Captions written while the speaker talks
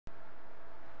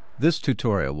This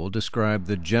tutorial will describe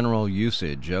the general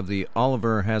usage of the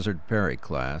Oliver Hazard Perry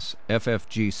class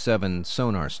FFG 7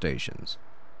 sonar stations.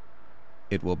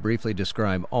 It will briefly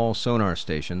describe all sonar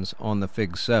stations on the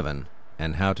FFG 7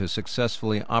 and how to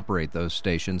successfully operate those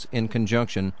stations in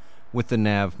conjunction with the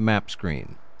nav map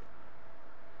screen.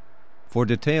 For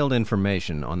detailed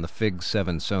information on the FFG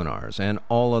 7 sonars and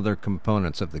all other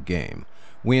components of the game,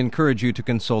 we encourage you to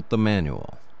consult the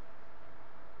manual.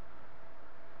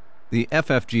 The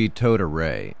FFG towed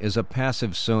array is a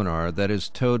passive sonar that is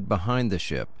towed behind the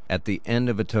ship at the end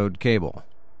of a towed cable.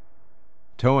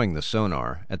 Towing the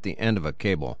sonar at the end of a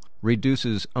cable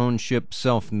reduces on-ship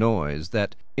self-noise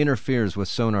that interferes with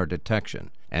sonar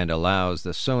detection and allows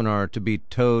the sonar to be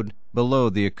towed below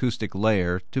the acoustic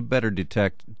layer to better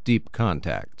detect deep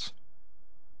contacts.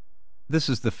 This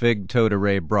is the FFG towed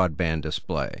array broadband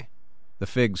display. The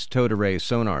FFG's towed array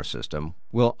sonar system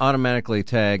will automatically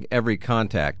tag every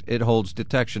contact it holds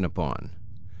detection upon.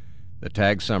 The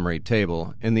tag summary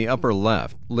table in the upper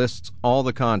left lists all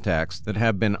the contacts that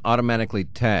have been automatically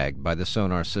tagged by the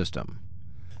sonar system.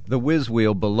 The whiz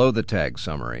wheel below the tag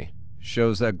summary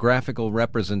shows a graphical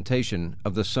representation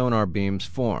of the sonar beams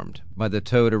formed by the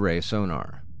towed array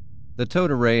sonar. The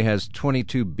towed array has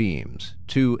 22 beams,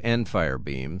 2 end-fire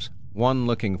beams, one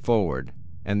looking forward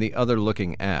and the other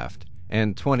looking aft,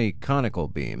 and 20 conical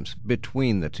beams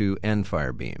between the 2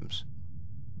 end-fire beams.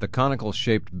 The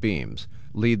conical-shaped beams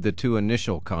lead the 2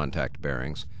 initial contact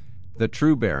bearings, the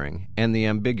true bearing and the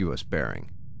ambiguous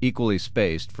bearing, equally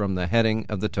spaced from the heading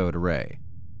of the towed array.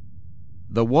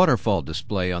 The waterfall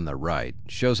display on the right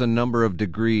shows a number of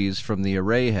degrees from the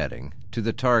array heading to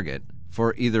the target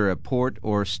for either a port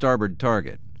or starboard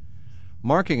target.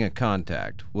 Marking a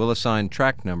contact will assign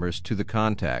track numbers to the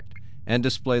contact and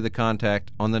display the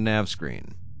contact on the nav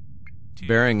screen.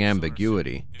 Bearing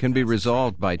ambiguity can be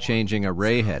resolved by changing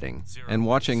array heading and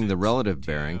watching the relative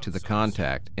bearing to the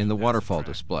contact in the waterfall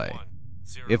display.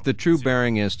 If the true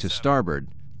bearing is to starboard,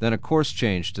 then a course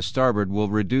change to starboard will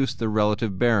reduce the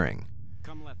relative bearing.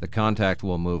 The contact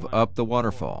will move up the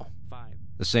waterfall.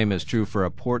 The same is true for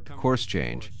a port course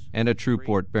change and a true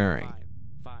port bearing.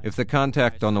 If the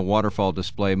contact on the waterfall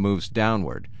display moves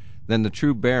downward, then the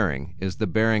true bearing is the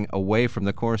bearing away from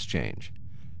the course change.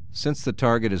 Since the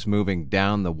target is moving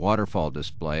down the waterfall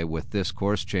display with this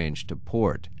course change to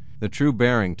port, the true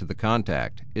bearing to the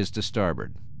contact is to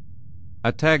starboard.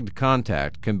 A tagged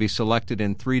contact can be selected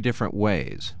in 3 different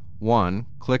ways. 1.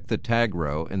 Click the tag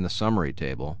row in the summary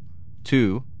table.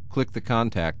 2. Click the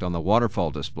contact on the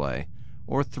waterfall display.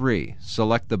 Or 3.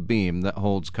 Select the beam that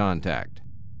holds contact.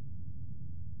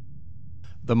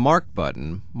 The Mark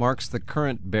button marks the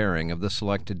current bearing of the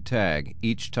selected tag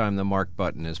each time the Mark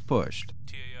button is pushed.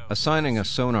 Assigning a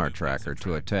sonar tracker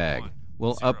to a tag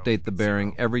will update the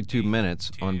bearing every 2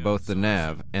 minutes on both the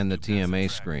nav and the TMA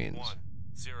screens.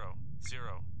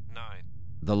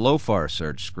 The LOFAR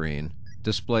search screen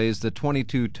displays the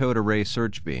 22 towed array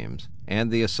search beams and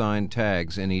the assigned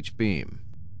tags in each beam.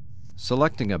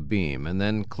 Selecting a beam and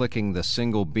then clicking the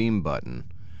single beam button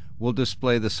will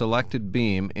display the selected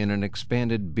beam in an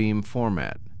expanded beam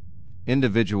format.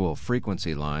 Individual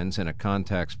frequency lines in a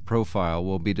contact's profile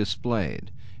will be displayed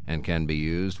and can be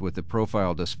used with the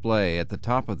profile display at the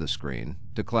top of the screen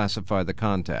to classify the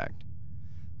contact.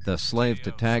 The Slave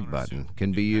to Tag button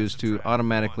can be used to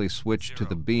automatically switch to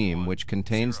the beam which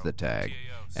contains the tag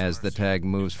as the tag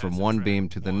moves from one beam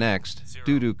to the next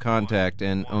due to contact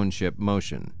and on-ship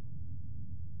motion.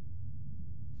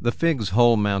 The FFG's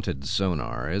hull-mounted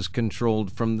sonar is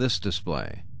controlled from this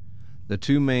display. The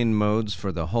 2 main modes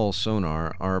for the hull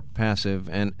sonar are passive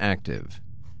and active.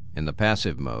 In the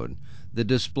passive mode, the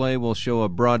display will show a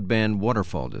broadband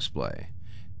waterfall display.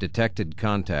 Detected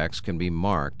contacts can be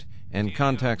marked, and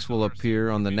contacts will appear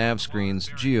on the nav screen's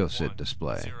GeoSit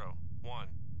display.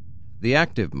 The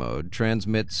active mode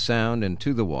transmits sound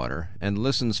into the water and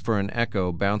listens for an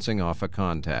echo bouncing off a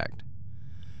contact.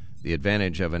 The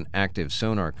advantage of an active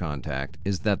sonar contact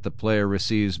is that the player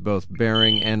receives both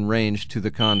bearing and range to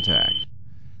the contact.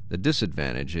 The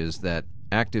disadvantage is that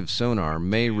active sonar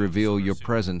may reveal your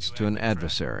presence to an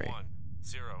adversary.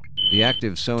 The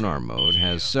active sonar mode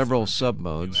has several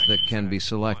sub-modes that can be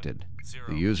selected.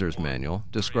 The user's manual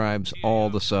describes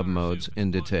all the sub-modes in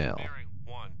detail.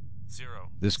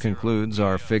 This concludes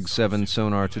our FFG 7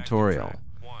 sonar tutorial.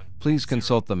 Please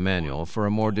consult the manual for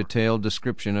a more detailed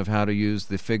description of how to use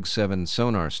the FFG 7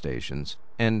 sonar stations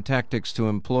and tactics to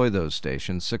employ those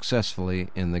stations successfully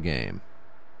in the game.